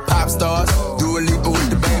 levitating. Pop stars, do a leap with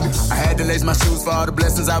the baby. I had to lace my shoes for all the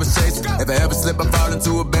blessings I was chasing. If I ever slip, I fall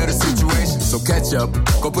into a better situation. So catch up,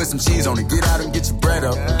 go put some cheese on it, get out and get your bread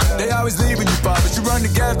up. They always leaving you far, but you run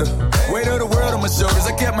together. Weight of the world on my shoulders,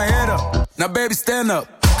 I kept my head up. Now baby, stand up,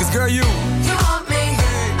 cause girl, you want me,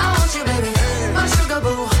 I want you, baby. My sugar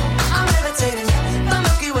boo, I'm levitating. The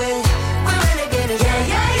Milky Way, we're renegading. Yeah,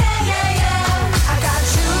 yeah, yeah, yeah, yeah. I got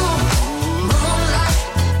you, moonlight.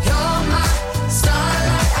 You're my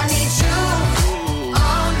starlight. I need you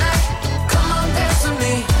all night. Come on, dance with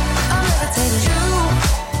me. I'm levitating. You,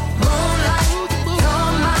 moonlight.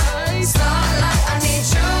 You're my starlight. I need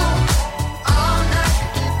you all night.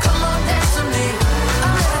 Come on, dance with me.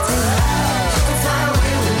 I'm levitating. You can fly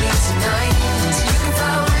away with me tonight. You can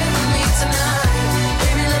fly away with me tonight.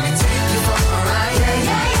 Baby, let me take you for a ride. Yeah,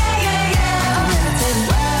 yeah, yeah, yeah, yeah. I'm levitating.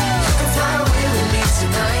 You can fly away with me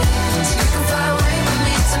tonight. You can fly away with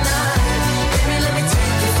me tonight. Baby, let me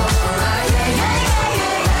take you for a ride. Yeah, yeah, yeah,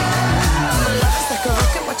 yeah, yeah. My love is like a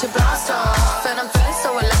rocket, watch it blast off. And I'm feeling so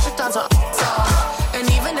electric, dance on off. And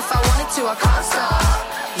even if I wanted to, I can't stop.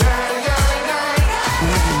 Yeah, yeah, yeah,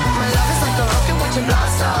 yeah. My love is like a rocket, watch it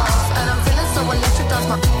blast off. And I'm feeling so electric, dance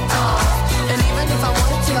my off. And even if I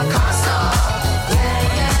wanted to, I can't stop. Yeah,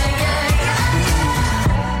 yeah, yeah,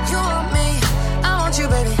 yeah. You want me, I want you,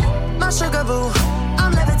 baby. My sugar boo,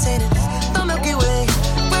 I'm levitating. The Milky Way,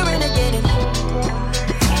 we're renegading.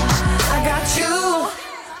 I got you,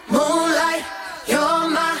 moonlight. You're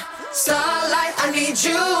my starlight. I need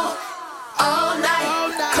you all night.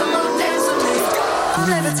 Come on, dance with me. I'm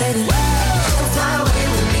levitating. You can fly away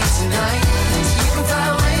with me tonight. You can fly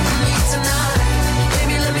away with me tonight.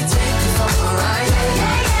 Baby, let me take you for a ride. Yeah,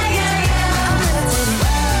 yeah, yeah, yeah, yeah. I'm levitating.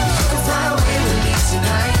 You can fly away with me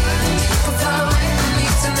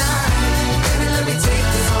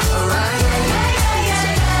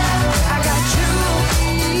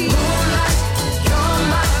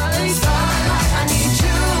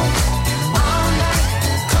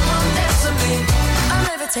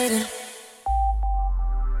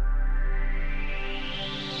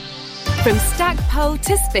Stackpole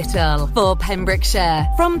to Spittal for Pembrokeshire.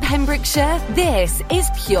 From Pembrokeshire, this is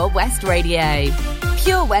Pure West Radio.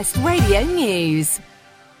 Pure West Radio News.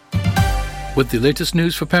 With the latest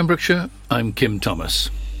news for Pembrokeshire, I'm Kim Thomas.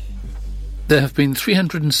 There have been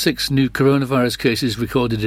 306 new coronavirus cases recorded